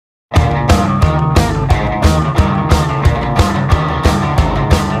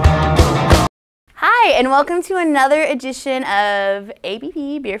right, and welcome to another edition of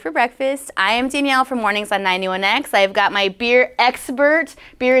ABV, Beer for Breakfast. I am Danielle from Mornings on 91X. I've got my beer expert,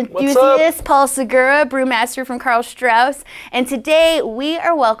 beer enthusiast, Paul Segura, brewmaster from Karl Strauss. And today we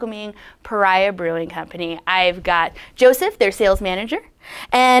are welcoming Pariah Brewing Company. I've got Joseph, their sales manager.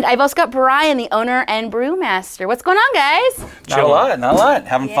 And I've also got Brian, the owner and brewmaster. What's going on, guys? Not a lot.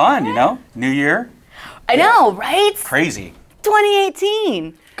 Having fun, you know? New year. I know, right? Crazy.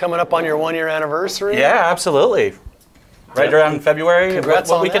 2018. Coming up on your 1-year anniversary? Yeah, absolutely. Right around February. Congrats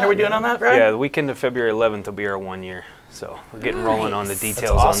what on weekend that, are we doing on that, right? Yeah, the weekend of February 11th will be our 1 year. So we're getting rolling on the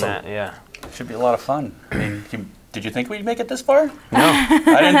details awesome. on that. Yeah. Should be a lot of fun. I mean, did you think we'd make it this far? No.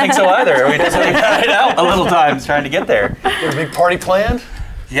 I didn't think so either. We just got it out a little times trying to get there. Got a big party planned?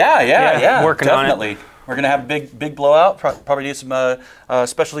 Yeah. Working definitely. on it. We're going to have a big blowout, probably do some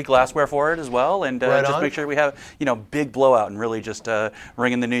specialty glassware for it as well, and just make sure we have, big blowout and really just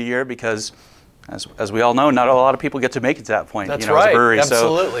ring in the new year because, as we all know, not a lot of people get to make it to that point. That's as right, a brewery.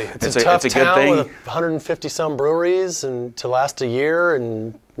 absolutely. So it's a tough good town thing. with 150-some breweries and to last a year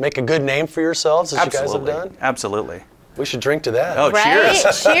and make a good name for yourselves, as you guys have done. Absolutely. We should drink to that. Oh, Right?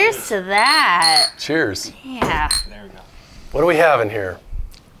 cheers. Cheers to that. Cheers. Yeah. There we go. What do we have in here?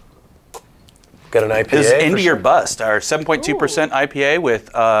 Got an IPA? This is Into Your Bust, our 7.2% IPA with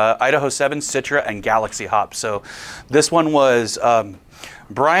Idaho 7, Citra, and Galaxy hops. So this one was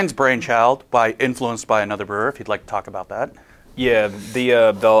Brian's brainchild, influenced by another brewer, if you'd like to talk about that. Yeah, the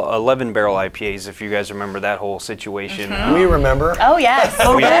 11-barrel IPAs, if you guys remember that whole situation. We remember. Oh, yes.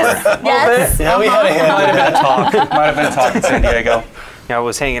 Yes. Yeah, we had a hand. Might have been a talk in San Diego. I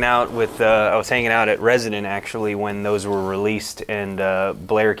was hanging out at Resident actually when those were released, and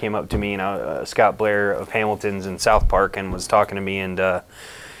Blair came up to me, Scott Blair of Hamilton's in South Park, and was talking to me, and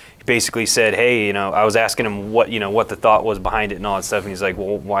he basically said, hey, I was asking him what the thought was behind it and all that stuff, and he's like,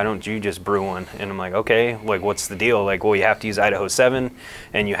 well, why don't you just brew one? And I'm like, okay, like what's the deal? Like, well, you have to use Idaho 7,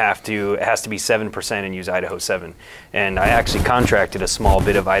 and it has to be 7% and use Idaho 7. And I actually contracted a small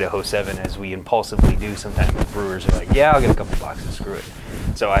bit of Idaho 7, as we impulsively do sometimes with brewers. Are like, yeah, I'll get a couple boxes, screw it.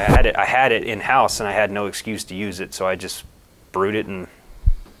 So I had it in-house, and I had no excuse to use it, so I just brewed it, and I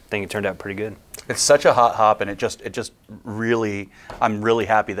think it turned out pretty good. It's such a hot hop, and it just really, I'm really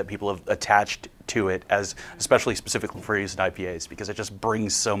happy that people have attached to it, especially specifically for use in IPAs, because it just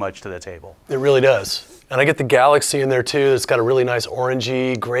brings so much to the table. It really does. And I get the Galaxy in there too. It's got a really nice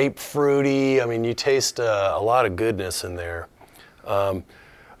orangey, grapefruity. I mean, you taste a lot of goodness in there.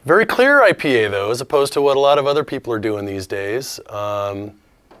 Very clear IPA though, as opposed to what a lot of other people are doing these days.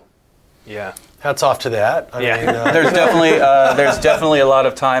 Yeah. Hats off to that. I mean, there's definitely a lot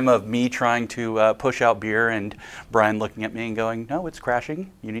of time of me trying to push out beer and Brian looking at me and going, no, it's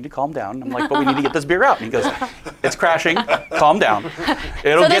crashing. You need to calm down. I'm like, but we need to get this beer out. And he goes, it's crashing. Calm down.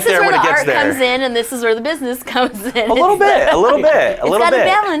 It'll get there when it gets there. So this is where the art comes in, and this is where the business comes in. A little bit. It's got to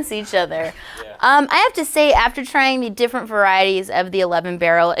balance each other. Yeah. I have to say, after trying the different varieties of the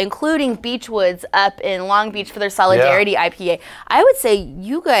 11-barrel, including Beechwoods up in Long Beach for their Solidarity IPA, I would say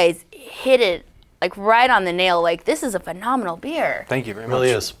you guys hit it like right on the nail. Like, this is a phenomenal beer. Thank you very much. It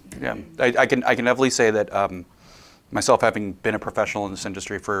really is. Yeah, I can definitely say that myself, having been a professional in this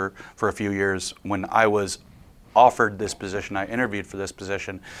industry for a few years, when I was offered this position, I interviewed for this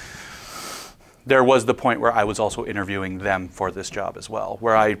position, there was the point where I was also interviewing them for this job as well,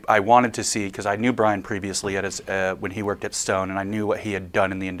 where I wanted to see, because I knew Brian previously at his, when he worked at Stone, and I knew what he had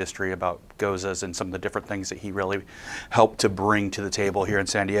done in the industry about Gozas and some of the different things that he really helped to bring to the table here in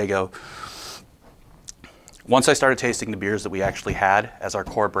San Diego. Once I started tasting the beers that we actually had as our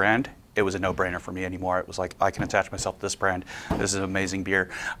core brand, it was a no-brainer for me anymore. It was like, I can attach myself to this brand. This is an amazing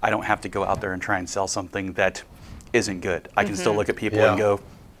beer. I don't have to go out there and try and sell something that isn't good. I can still look at people and go,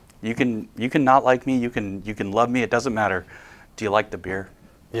 you can not like me, you can love me, it doesn't matter. Do you like the beer?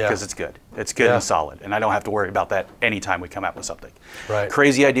 Yeah. Because it's good. It's good and solid, and I don't have to worry about that anytime we come out with something. Right.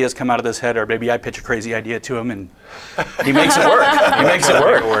 Crazy ideas come out of this head, or maybe I pitch a crazy idea to him, and he makes it work. He makes it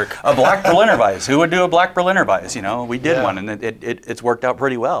work. A black Berliner Weiss. Who would do a black Berliner Weiss? We did one, and it's worked out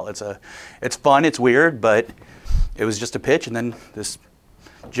pretty well. It's fun. It's weird, but it was just a pitch, and then this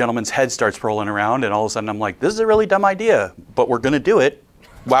gentleman's head starts rolling around, and all of a sudden I'm like, this is a really dumb idea, but we're going to do it.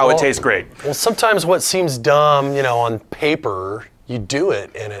 Wow, it tastes great. Well, sometimes what seems dumb, on paper, you do it,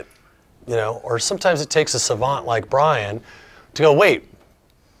 and it, or sometimes it takes a savant like Brian to go, wait,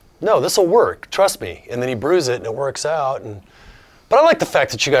 no, this will work, trust me. And then he brews it, and it works out. But I like the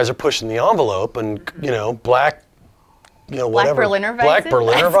fact that you guys are pushing the envelope, and black, whatever. Black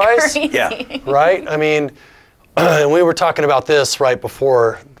Berliner Weiss. Yeah. Right. I mean, and we were talking about this right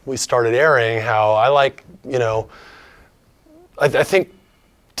before we started airing. How I like, I think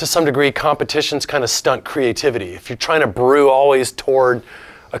to some degree, competitions kind of stunt creativity. If you're trying to brew always toward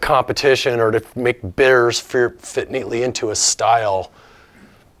a competition or to make bitters fit neatly into a style,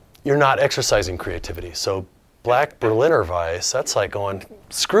 you're not exercising creativity. So Black Berliner Weiss, that's like going,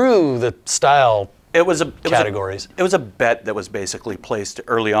 screw the style categories. It was a bet that was basically placed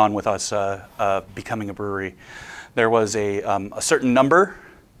early on with us becoming a brewery. There was a certain number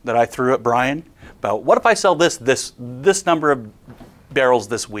that I threw at Brian about, what if I sell this number of barrels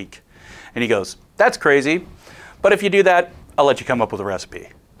this week? And he goes, that's crazy, but if you do that, I'll let you come up with a recipe.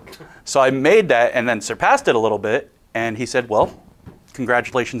 So I made that and then surpassed it a little bit, and he said, well,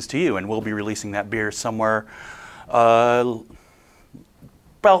 congratulations to you, and we'll be releasing that beer somewhere about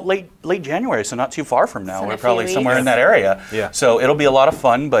late January, so not too far from now. We're probably somewhere in that area. Yeah. So it'll be a lot of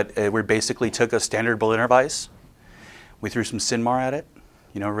fun, but we basically took a standard Berliner Weiss. We threw some Sinmar at it,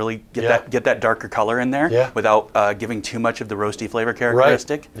 really get that darker color in there without giving too much of the roasty flavor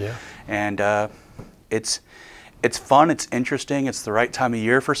characteristic. Right. Yeah. And it's fun, it's interesting, it's the right time of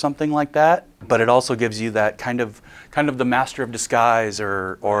year for something like that, but it also gives you that kind of the master of disguise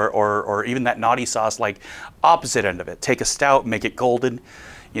or even that naughty sauce, like opposite end of it. Take a stout, make it golden.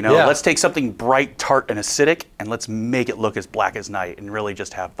 Let's take something bright, tart, and acidic, and let's make it look as black as night and really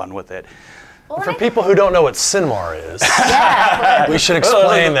just have fun with it. Well, for people who don't know what Sinmar is, we should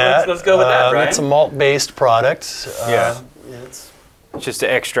explain that. Let's go with that, right? It's a malt-based product. It's just an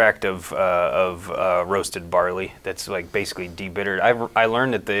extract of roasted barley that's like basically debittered. I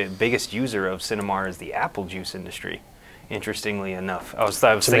learned that the biggest user of Sinmar is the apple juice industry. Interestingly enough, I was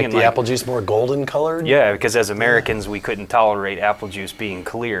to thinking make the apple juice more golden colored. Yeah, because as Americans we couldn't tolerate apple juice being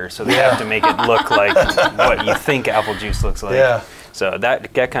clear, so they have to make it look like what you think apple juice looks like. Yeah. So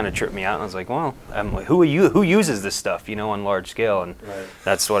that kind of tripped me out, and I was like, well, I'm like, who uses this stuff, on large scale? And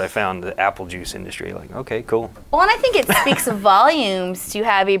that's what I found, the apple juice industry. Like, okay, cool. Well, and I think it speaks volumes to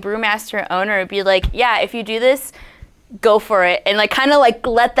have a brewmaster owner be like, yeah, if you do this, go for it, and kind of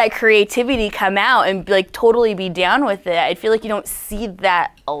let that creativity come out and totally be down with it. I feel like you don't see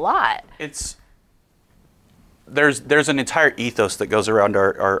that a lot. There's an entire ethos that goes around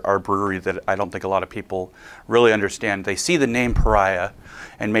our brewery that I don't think a lot of people really understand. They see the name Pariah,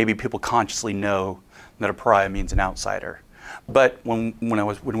 and maybe people consciously know that a pariah means an outsider. But when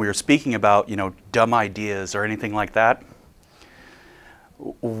we were speaking about dumb ideas or anything like that,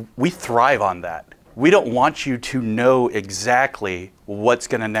 we thrive on that. We don't want you to know exactly what's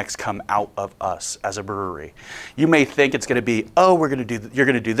going to next come out of us as a brewery. You may think it's going to be, oh, you're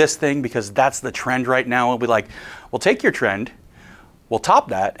going to do this thing because that's the trend right now. We'll be like, well, take your trend, we'll top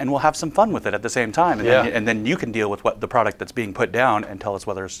that, and we'll have some fun with it at the same time. And then you can deal with the product that's being put down and tell us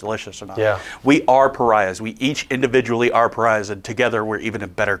whether it's delicious or not. Yeah. We are pariahs. We each individually are pariahs, and together we're even a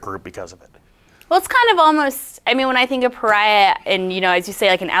better group because of it. Well, it's kind of almost, when I think of Pariah and, as you say,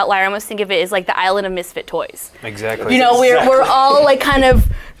 an outlier, I almost think of it as the island of misfit toys. Exactly. We're all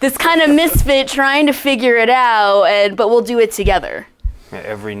this kind of misfit trying to figure it out, but we'll do it together. Yeah,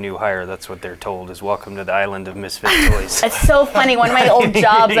 every new hire, that's what they're told, is welcome to the island of misfit toys. It's so funny. One of my old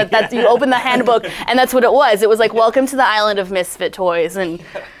jobs, you open the handbook, and that's what it was. It was like, welcome to the island of misfit toys. And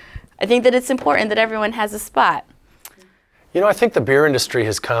I think that it's important that everyone has a spot. I think the beer industry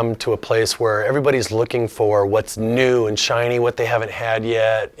has come to a place where everybody's looking for what's new and shiny, what they haven't had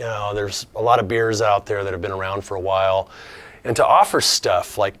yet. There's a lot of beers out there that have been around for a while. And to offer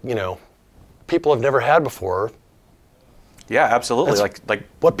stuff people have never had before. Yeah, absolutely. Like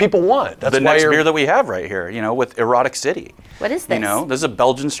what people want. That's the next beer that we have right here, with Erotic City. What is this? This is a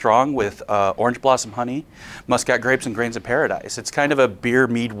Belgian strong with orange blossom honey, muscat grapes, and grains of paradise. It's kind of a beer,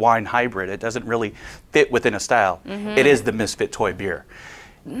 mead, wine hybrid. It doesn't really fit within a style. Mm-hmm. It is the misfit toy beer,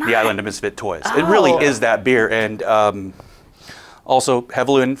 the island of misfit toys. Oh. It really is that beer, and also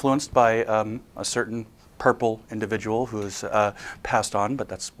heavily influenced by a certain purple individual who has passed on, but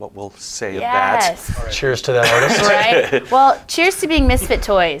that's what we'll say of that. Right. Cheers to that artist. Right. Well, cheers to being misfit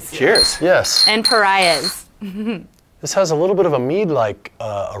toys. Cheers. Yes. And pariahs. This has a little bit of a mead-like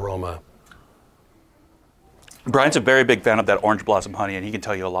aroma. Brian's a very big fan of that orange blossom honey, and he can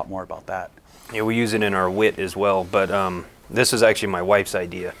tell you a lot more about that. Yeah, we use it in our wit as well, but this was actually my wife's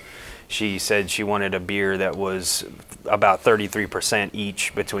idea. She said she wanted a beer that was about 33%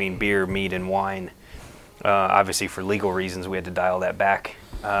 each between beer, mead, and wine. Obviously, for legal reasons, we had to dial that back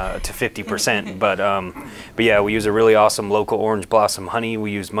to 50%. But yeah, we use a really awesome local orange blossom honey.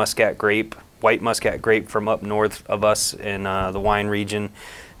 We use muscat grape, white muscat grape from up north of us in the wine region.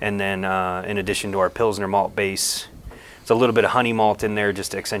 And then in addition to our Pilsner malt base, it's a little bit of honey malt in there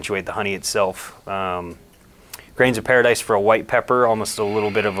just to accentuate the honey itself. Grains of Paradise for a white pepper, almost a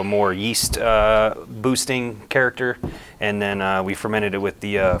little bit of a more yeast boosting character. And then we fermented it with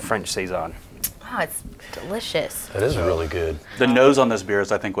the French Saison. Oh, it's delicious. That is really good. The nose on this beer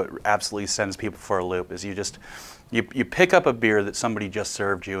is, I think, what absolutely sends people for a loop. Is you pick up a beer that somebody just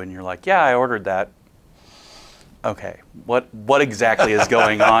served you, and you're like, yeah, I ordered that. Okay, what exactly is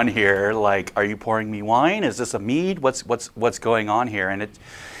going on here? Like, are you pouring me wine? Is this a mead? What's going on here? And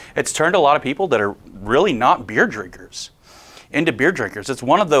it's turned a lot of people that are really not beer drinkers into beer drinkers. It's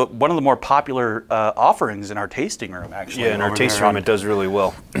one of the more popular offerings in our tasting room, actually. Yeah, in our tasting room, it does really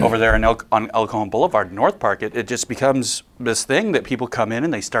well. Over there on El Cajon Boulevard, North Park, it just becomes this thing that people come in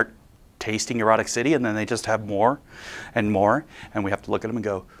and they start tasting Erotic City, and then they just have more and more, and we have to look at them and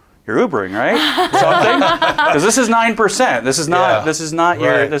go, "You're Ubering, right? Something?" Because this is 9%. This is not. This is not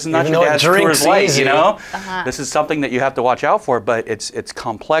your. This is not your dad's Coors Light. You know. This is something that you have to watch out for. But it's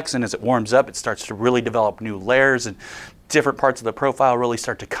complex, and as it warms up, it starts to really develop new layers, and different parts of the profile really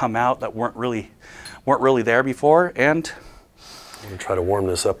start to come out that weren't really there before. And I'm gonna try to warm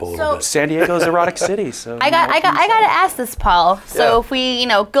this up a little bit. San Diego's Erotic City. So I got to ask this, Paul. So if we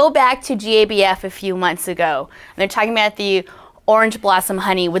go back to GABF a few months ago, and they're talking about the Orange Blossom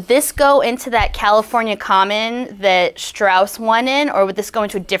Honey, would this go into that California Common that Strauss won in, or would this go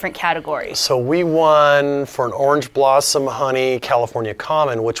into a different category? So we won for an Orange Blossom Honey California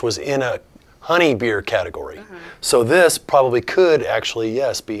Common, which was in a honey beer category. So this probably could actually,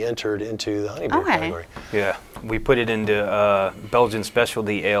 yes, be entered into the honey beer category. Yeah, we put it into Belgian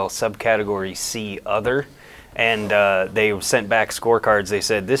Specialty Ale subcategory C Other. And they sent back scorecards. They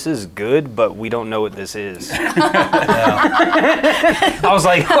said, "This is good, but we don't know what this is." I was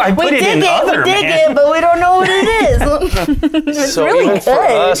like, "I put it in other, we dig it, but we don't know what it is." It's so really even good. for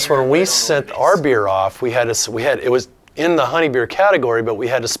us, when we sent our beer off, it was in the honey beer category, but we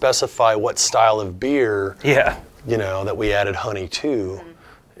had to specify what style of beer, that we added honey to,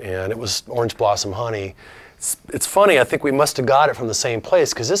 and it was Orange Blossom Honey. It's funny, I think we must have got it from the same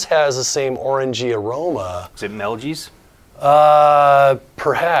place, because this has the same orangey aroma. Is it Melgy's?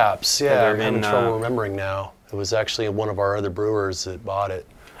 Perhaps, yeah. I'm having in, trouble remembering now. It was actually one of our other brewers that bought it.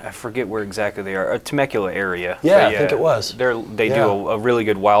 I forget where exactly they are. A Temecula area. Yeah, I think it was. They do a really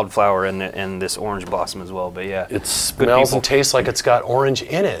good wildflower and this orange blossom as well, but yeah. It smells and tastes like it's got orange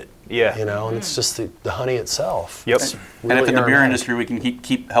in it. Yeah. And it's just the honey itself. Yep. And if in the beer industry we can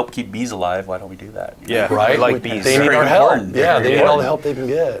help keep bees alive, why don't we do that? Yeah, right. We like bees. They need our help. Yeah, they need all the help they can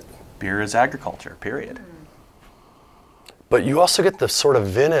get. Beer is agriculture, period. But you also get the sort of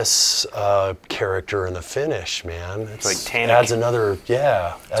Venice character in the finish, man. It's like tannic. Adds another,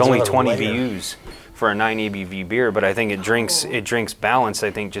 It's only 20 layer. VUs for a 9 ABV beer, but I think it drinks balanced.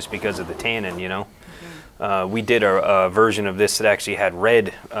 I think just because of the tannin, we did a version of this that actually had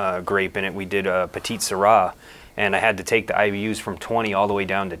red grape in it. We did a Petite Syrah, and I had to take the IBUs from 20 all the way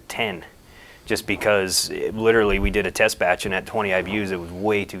down to 10, just because literally we did a test batch, and at 20 IBUs it was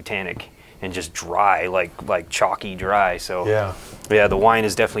way too tannic and just dry, like chalky dry. So yeah, the wine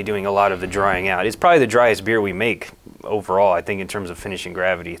is definitely doing a lot of the drying out. It's probably the driest beer we make overall. I think in terms of finishing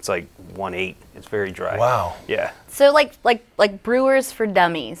gravity, it's like 1.8. It's very dry. Wow. Yeah. So like Brewers for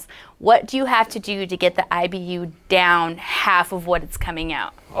Dummies, what do you have to do to get the IBU down half of what it's coming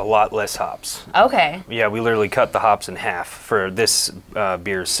out? A lot less hops. Okay. Yeah, we literally cut the hops in half for this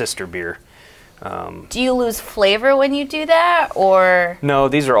beer's sister beer. Do you lose flavor when you do that, or? No,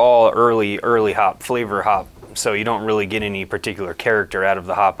 these are all early hop, flavor hop, so you don't really get any particular character out of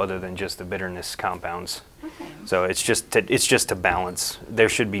the hop other than just the bitterness compounds. Okay. So it's just to balance. There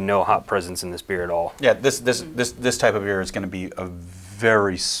should be no hop presence in this beer at all. Yeah, this type of beer is going to be a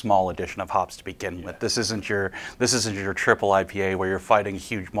very small addition of hops to begin with. This isn't your triple IPA where you're fighting a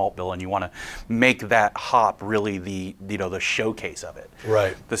huge malt bill and you want to make that hop really the showcase of it.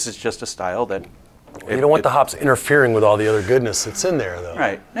 Right. This is just a style that you don't want the hops interfering with the other goodness that's in there, though.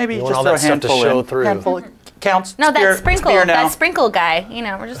 Right. Maybe you just want all throw that stuff to show through. Handful counts. No, that sprinkle guy.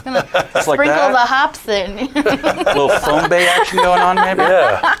 We're just gonna like sprinkle that. the hops in. A little foam bay action going on, maybe.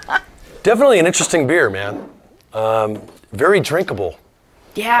 Yeah. Definitely an interesting beer, man. Very drinkable.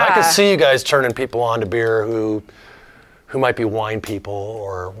 Yeah. I can see you guys turning people on to beer who might be wine people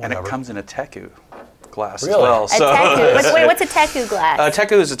or whatever. And it comes in a teku glass Really? as well. Wait, what's a teku glass?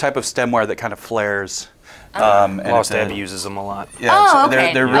 Teku is a type of stemware that kind of flares. Lost Abbey uses them a lot. Yeah,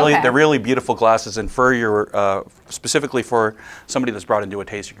 okay. They're really beautiful glasses, and for your specifically for somebody that's brought into a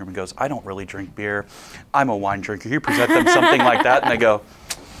tasting room and goes, I don't really drink beer, I'm a wine drinker. You present them something like that, and they go,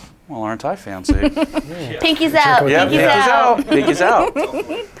 well, aren't I fancy? Pinkies out. Yeah, pinkies out.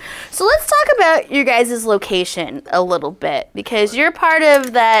 So let's talk about your guys' location a little bit, because you're part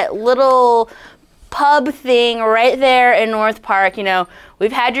of that little pub thing right there in North Park. You know,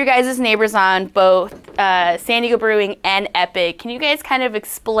 we've had your guys' neighbors on, both San Diego Brewing and Epic. Can you guys kind of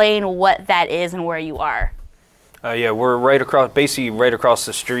explain what that is and where you are? Yeah, we're right across, basically right across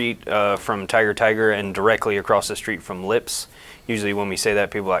the street from Tiger and directly across the street from Lips. Usually when we say that,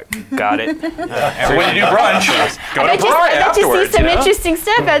 people are like, got it. So when you do brunch, go to Pariah afterwards. I bet you see some interesting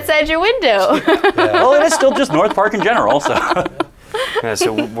stuff outside your window. Well, it is still just North Park in general, so. Yeah,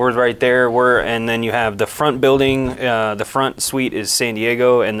 so we're right there. And then you have the front building. The front suite is San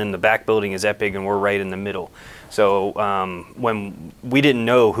Diego, and then the back building is Epic, and we're right in the middle. So when we didn't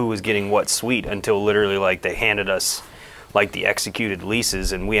know who was getting what suite until literally like they handed us like the executed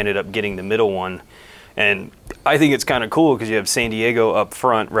leases, and we ended up getting the middle one. And I think it's kind of cool because you have San Diego up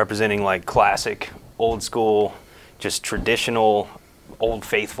front representing like classic, old school, just traditional, old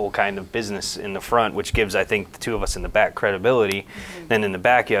faithful kind of business in the front, which gives, I think, the two of us in the back credibility. Then in the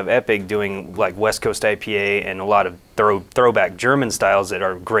back you have Epic doing like West Coast IPA and a lot of throwback German styles that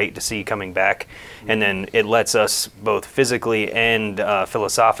are great to see coming back. And then it lets us both physically and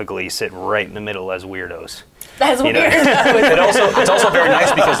philosophically sit right in the middle as weirdos. That's weird. It's also very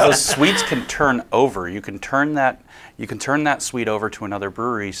nice because those suites can turn over. You can turn that suite over to another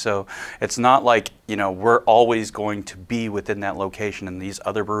brewery. So it's not like, you know, we're always going to be within that location and these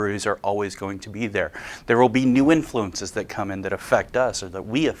other breweries are always going to be there. There will be new influences that come in that affect us or that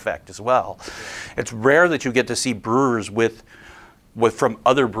we affect as well. It's rare that you get to see brewers from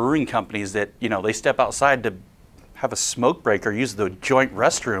other brewing companies that, you know, they step outside to have a smoke break or use the joint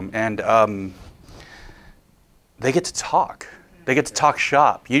restroom, and they get to talk. They get to talk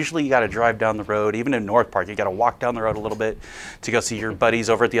shop. Usually you got to drive down the road. Even in North Park, you got to walk down the road a little bit to go see your buddies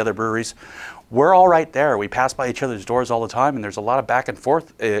over at the other breweries. We're all right there. We pass by each other's doors all the time, and there's a lot of back and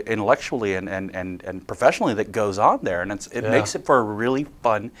forth intellectually and professionally that goes on there, and it makes it for a really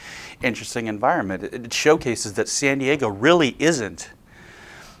fun, interesting environment. It showcases that San Diego really isn't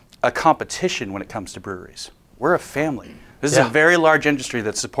a competition when it comes to breweries. We're a family. This is a very large industry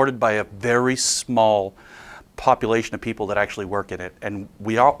that's supported by a very small population of people that actually work in it, and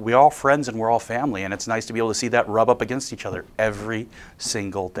we all friends and we're all family, and it's nice to be able to see that rub up against each other every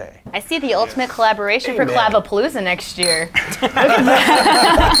single day. I see the ultimate collaboration for Collabapalooza next year. Cheers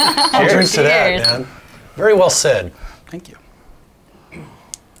to that, man. Very well said. Thank you.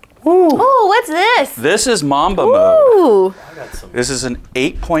 Ooh, what's this? This is Mamba Ooh. Mode. This is an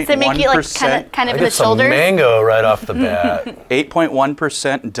 8.1%. Does it make you like kind of in the some shoulders? mango right off the bat.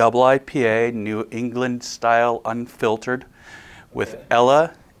 8.1% double IPA, New England style unfiltered, with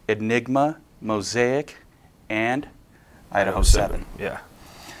Ella, Enigma, Mosaic, and Idaho 7. Yeah.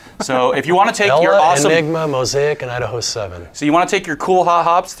 So if you want to take Ella, your awesome Enigma, Mosaic, and Idaho 7. So you want to take your cool hot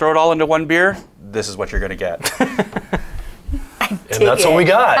hops, throw it all into one beer, this is what you're going to get. And that's what we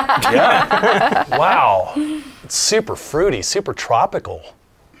got. Yeah. Wow. It's super fruity, super tropical.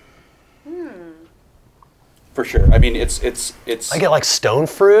 For sure. I mean, it's. I get like stone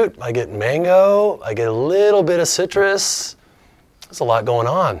fruit, I get mango, I get a little bit of citrus. There's a lot going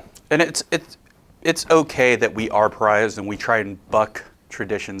on. And it's okay that we are pariahs and we try and buck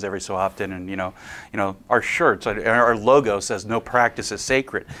traditions every so often, and you know our shirts, our logo says no practice is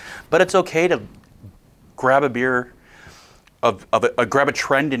sacred, but it's okay to grab a beer, grab a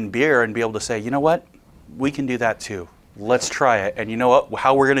trend in beer and be able to say, you know what, we can do that too. Let's try it. And you know what?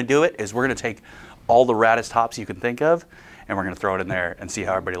 How we're going to do it is we're going to take all the raddest hops you can think of, and we're going to throw it in there and see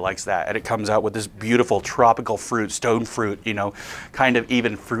how everybody likes that. And it comes out with this beautiful tropical fruit, stone fruit, you know, kind of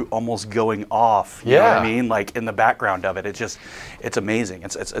even fruit almost going off. You know what I mean? Like in the background of it. It's amazing.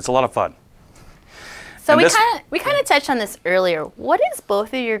 It's a lot of fun. So we kind of touched on this earlier. What is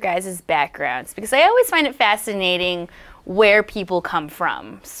both of your guys' backgrounds? Because I always find it fascinating where people come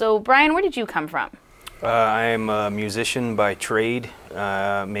from. So Brian, where did you come from? I'm a musician by trade,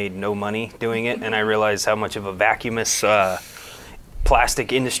 made no money doing it, and I realized how much of a vacuumous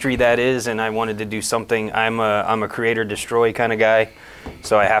plastic industry that is, and I wanted to do something. I'm a creator destroy kind of guy,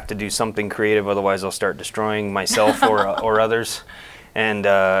 so I have to do something creative, otherwise I'll start destroying myself or others. And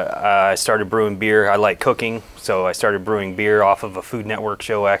I started brewing beer. I like cooking, so I started brewing beer off of a Food Network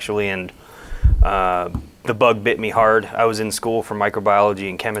show actually, and the bug bit me hard. I was in school for microbiology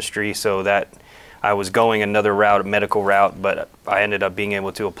and chemistry, so that I was going another route, a medical route, but I ended up being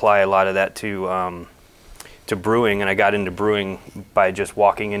able to apply a lot of that to brewing, and I got into brewing by just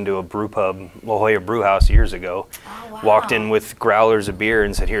walking into a brew pub, La Jolla Brew House years ago. Oh, wow. Walked in with growlers of beer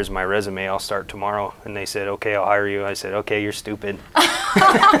and said, here's my resume, I'll start tomorrow. And they said, okay, I'll hire you. I said, okay, you're stupid. All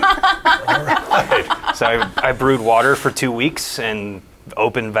right. So I brewed water for 2 weeks and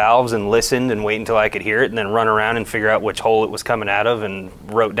opened valves and listened and wait until I could hear it, and then run around and figure out which hole it was coming out of, and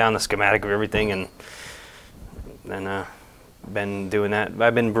wrote down the schematic of everything, and then been doing that.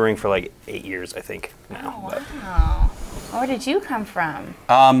 I've been brewing for like 8 years, I think, now. Oh, wow. Where did you come from?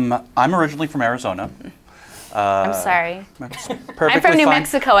 I'm originally from Arizona. I'm sorry. I'm from New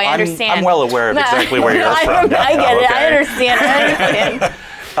Mexico, I understand. I'm well aware of exactly where you're from. I get it, okay? I understand.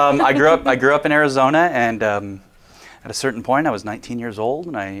 I grew up in Arizona, and at a certain point, I was 19 years old,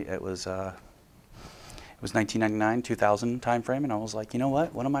 and it was 1999, 2000 time frame, and I was like, you know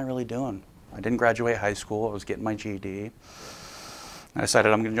what am I really doing? I didn't graduate high school. I was getting my GED. I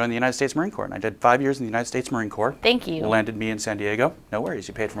decided I'm going to join the United States Marine Corps, and I did 5 years in the United States Marine Corps. Thank you. Landed me in San Diego. No worries,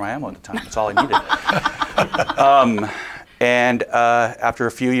 you paid for my ammo at the time. That's all I needed. And after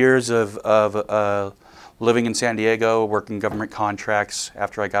a few years of living in San Diego, working government contracts,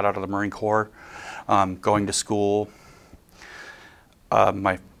 after I got out of the Marine Corps, going to school,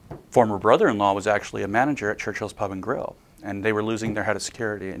 my former brother-in-law was actually a manager at Churchill's Pub and Grill, and they were losing their head of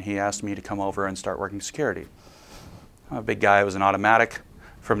security, and he asked me to come over and start working security. I'm a big guy. It was an automatic.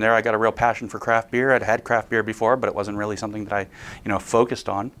 From there, I got a real passion for craft beer. I'd had craft beer before, but it wasn't really something that I, focused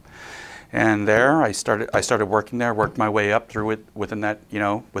on. And there, I started working there. Worked my way up through it within that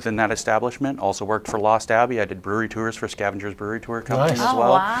establishment. Also worked for Lost Abbey. I did brewery tours for Scavenger's Brewery Tour Company as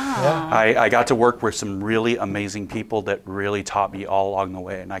well. Wow. Yeah. I got to work with some really amazing people that really taught me all along the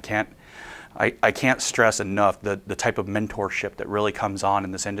way, and I can't stress enough the type of mentorship that really comes on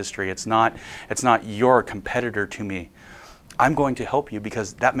in this industry. It's not you're a competitor to me. I'm going to help you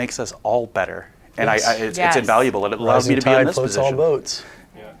because that makes us all better, and Yes. it's invaluable. It allows me to be in this floats all position. boats.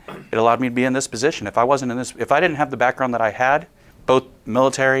 It allowed me to be in this position. If I didn't have the background that I had, both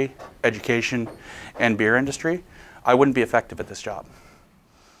military, education, and beer industry, I wouldn't be effective at this job.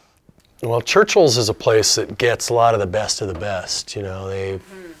 Well, Churchill's is a place that gets a lot of the best of the best.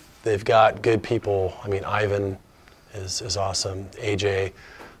 They've got good people. I mean, Ivan is awesome. AJ,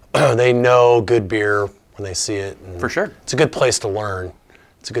 they know good beer when they see it. And For sure. It's a good place to learn.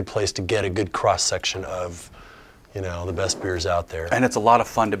 It's a good place to get a good cross section of, the best beers out there. And it's a lot of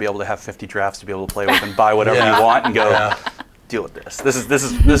fun to be able to have 50 drafts to be able to play with and buy whatever you want and go deal with this.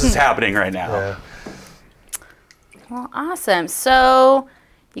 This is happening right now. Yeah. Well, awesome. So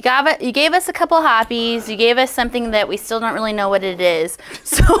you gave us a couple hoppies. You gave us something that we still don't really know what it is.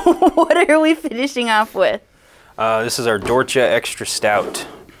 So what are we finishing off with? This is our Dorcha Extra Stout.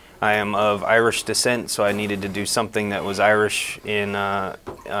 I am of Irish descent, so I needed to do something that was Irish in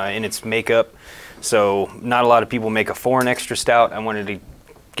its makeup. So not a lot of people make a foreign extra stout. I wanted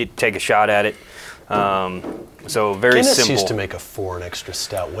to take a shot at it. So very Guinness simple. used to make a foreign extra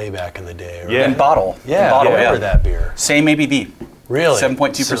stout way back in the day. Right? Yeah. In bottle. Yeah, In bottle, I remember that beer. Same ABV. Really?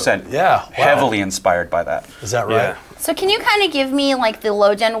 7.2%. So, yeah. Wow. Heavily inspired by that. Is that right? Yeah. So can you kind of give me like the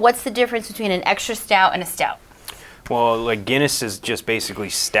lowdown? What's the difference between an extra stout and a stout? Well, like Guinness is just basically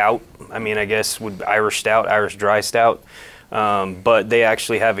stout. I mean, I guess would Irish stout, Irish dry stout. But they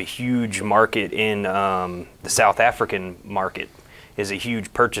actually have a huge market in the South African market. Is a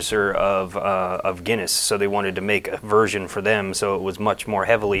huge purchaser of Guinness, so they wanted to make a version for them. So it was much more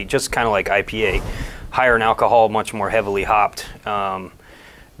heavily, just kind of like IPA, higher in alcohol, much more heavily hopped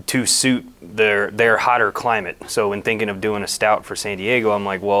to suit their hotter climate. So when thinking of doing a stout for San Diego, I'm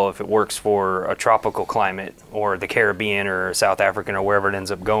like, well, if it works for a tropical climate or the Caribbean or South African or wherever it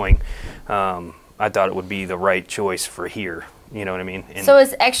ends up going, I thought it would be the right choice for here. You know what I mean? And So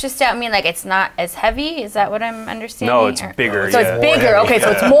is extra stout mean like it's not as heavy? Is that what I'm understanding? no, it's Or- bigger. So yeah. it's bigger. Okay,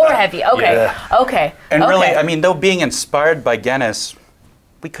 so it's more heavy. Okay. Yeah. Okay. And okay. really, I mean, though being inspired by Guinness,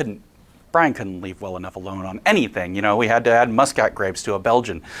 Brian couldn't leave well enough alone on anything. We had to add Muscat grapes to a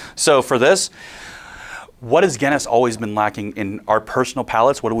Belgian. So for this, what has Guinness always been lacking in our personal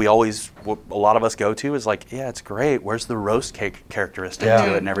palates? What a lot of us go to is like, yeah, it's great. Where's the roast cake characteristic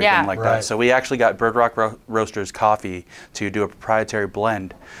to it and everything Yeah. like Right. that? So we actually got Bird Rock Roasters Coffee to do a proprietary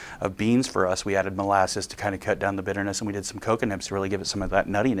blend of beans for us. We added molasses to kind of cut down the bitterness, and we did some coconuts to really give it some of that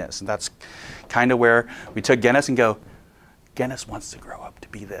nuttiness. And that's kind of where we took Guinness and go, Guinness wants to grow up to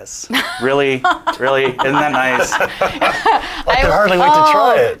be this. Really? Really? Isn't that nice? I can hardly wait to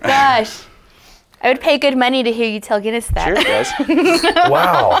try it. Gosh. I would pay good money to hear you tell Guinness that. Cheers, guys.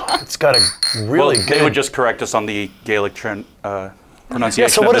 Wow. It's got a really good... They would just correct us on the Gaelic pronunciation Yeah,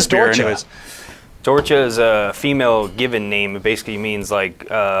 so of what this is beer Dorcha? anyways. Dorcha is a female given name. It basically means like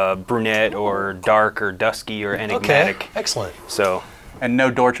brunette or dark or dusky or Okay, enigmatic. excellent. So And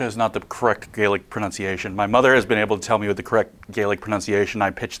no, Dorcha is not the correct Gaelic pronunciation. My mother has been able to tell me what the correct Gaelic pronunciation. I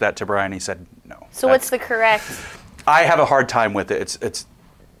pitched that to Brian. He said no. So what's the correct? I have a hard time with it. It's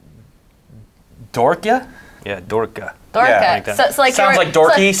Dorcha. Yeah, Dorka. Dorka. Yeah, like that. So like Sounds you're- like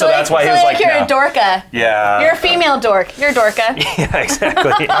dorky, so that's why he was like, you're no. a dorka. Yeah. You're a female dork. You're a dorka. Yeah,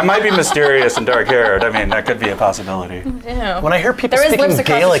 exactly. I might be mysterious and dark-haired. I mean, that could be a possibility. Ew. When I hear people There is speaking lips across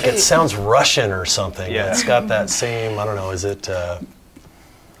the Gaelic, it street. sounds Russian or something. Yeah. It's got that same, I don't know, is it?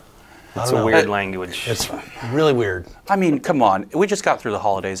 It's don't a know. weird language. It's really weird. I mean, come on. We just got through the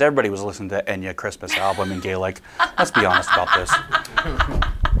holidays. Everybody was listening to Enya Christmas album in Gaelic. Let's be honest about this.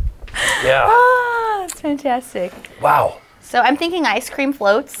 Yeah. Ah, that's fantastic. Wow. So I'm thinking ice cream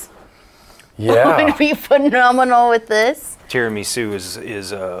floats would Yeah. be phenomenal with this. Tiramisu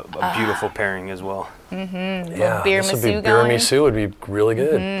is a beautiful pairing as well. Yeah. beer This would be miso beer going. miso would be really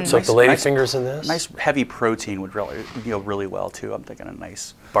good. Soak the lady Nice- fingers in this. Nice heavy protein would really, really well too. I'm thinking a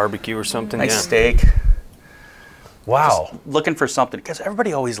nice Barbecue or something. nice yeah. steak. Wow. Looking for something, because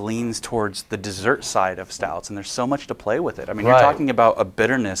everybody always leans towards the dessert side of stouts, and there's so much to play with it. I mean, Right. you're talking about a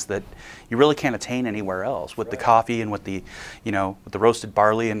bitterness that you really can't attain anywhere else with the coffee and with the, with the roasted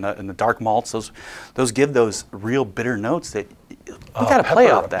barley and the dark malts. Those give those real bitter notes that you got to play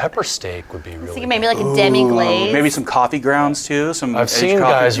off that. Pepper steak would be really Thinking good. maybe like a demi glaze. Maybe some coffee grounds too. Some I've aged seen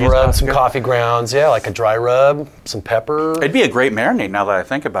coffee, guys used rub coffee some grounds. coffee grounds, yeah, like a dry rub, some pepper. It'd be a great marinade now that I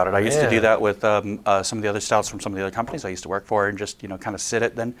think about it. I used to do Yeah. that with some of the other stouts from some of the other companies I used to work for, and just kind of sit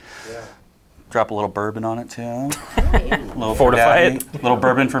it, then drop a little bourbon on it too. A little Fortify it. little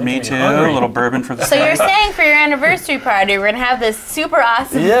bourbon for me too. A little bourbon for the. So you're steak. saying for your anniversary party, we're gonna have this super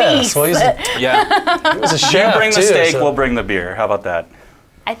awesome Yes, feast. well, he's a, Yeah. he was a You chef bring the too, steak, so- we'll bring the beer. How about that?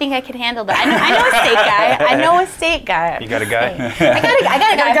 I think I can handle that. I know a steak guy. I know a steak guy. You got a guy? I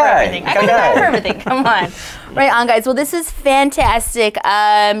got a guy for everything. I got a guy for everything. Come on. Right on, guys. Well, this is fantastic.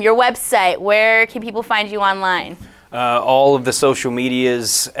 Your website, where can people find you online? All of the social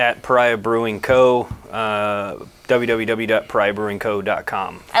medias at Pariah Brewing Co.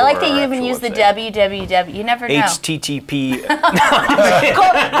 www.pariahbrewingco.com. I like for that you our even actual use the website. www. You never know. HTTP.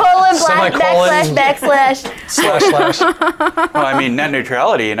 Colon, Semicolon. backslash. / Well, I mean, net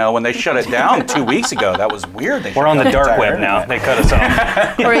neutrality. When they shut it down 2 weeks ago, that was weird. They We're shut on the down dark entire web now. internet. They cut us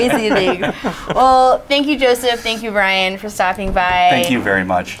off. Crazy thing. Well, thank you, Joseph. Thank you, Brian, for stopping by. Thank you very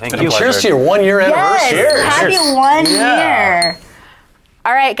much. Thank It's been you. a pleasure. Cheers to your 1 year anniversary. Yes, happy 1 Yeah. year.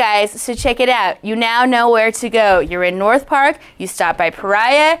 All right, guys, so check it out. You now know where to go. You're in North Park, you stop by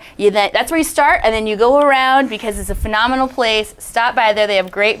Pariah, that's where you start, and then you go around because it's a phenomenal place. Stop by there, they have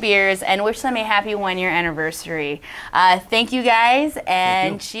great beers, and wish them a happy 1 year anniversary. Thank you, guys,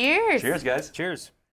 and cheers. Cheers, guys. Cheers.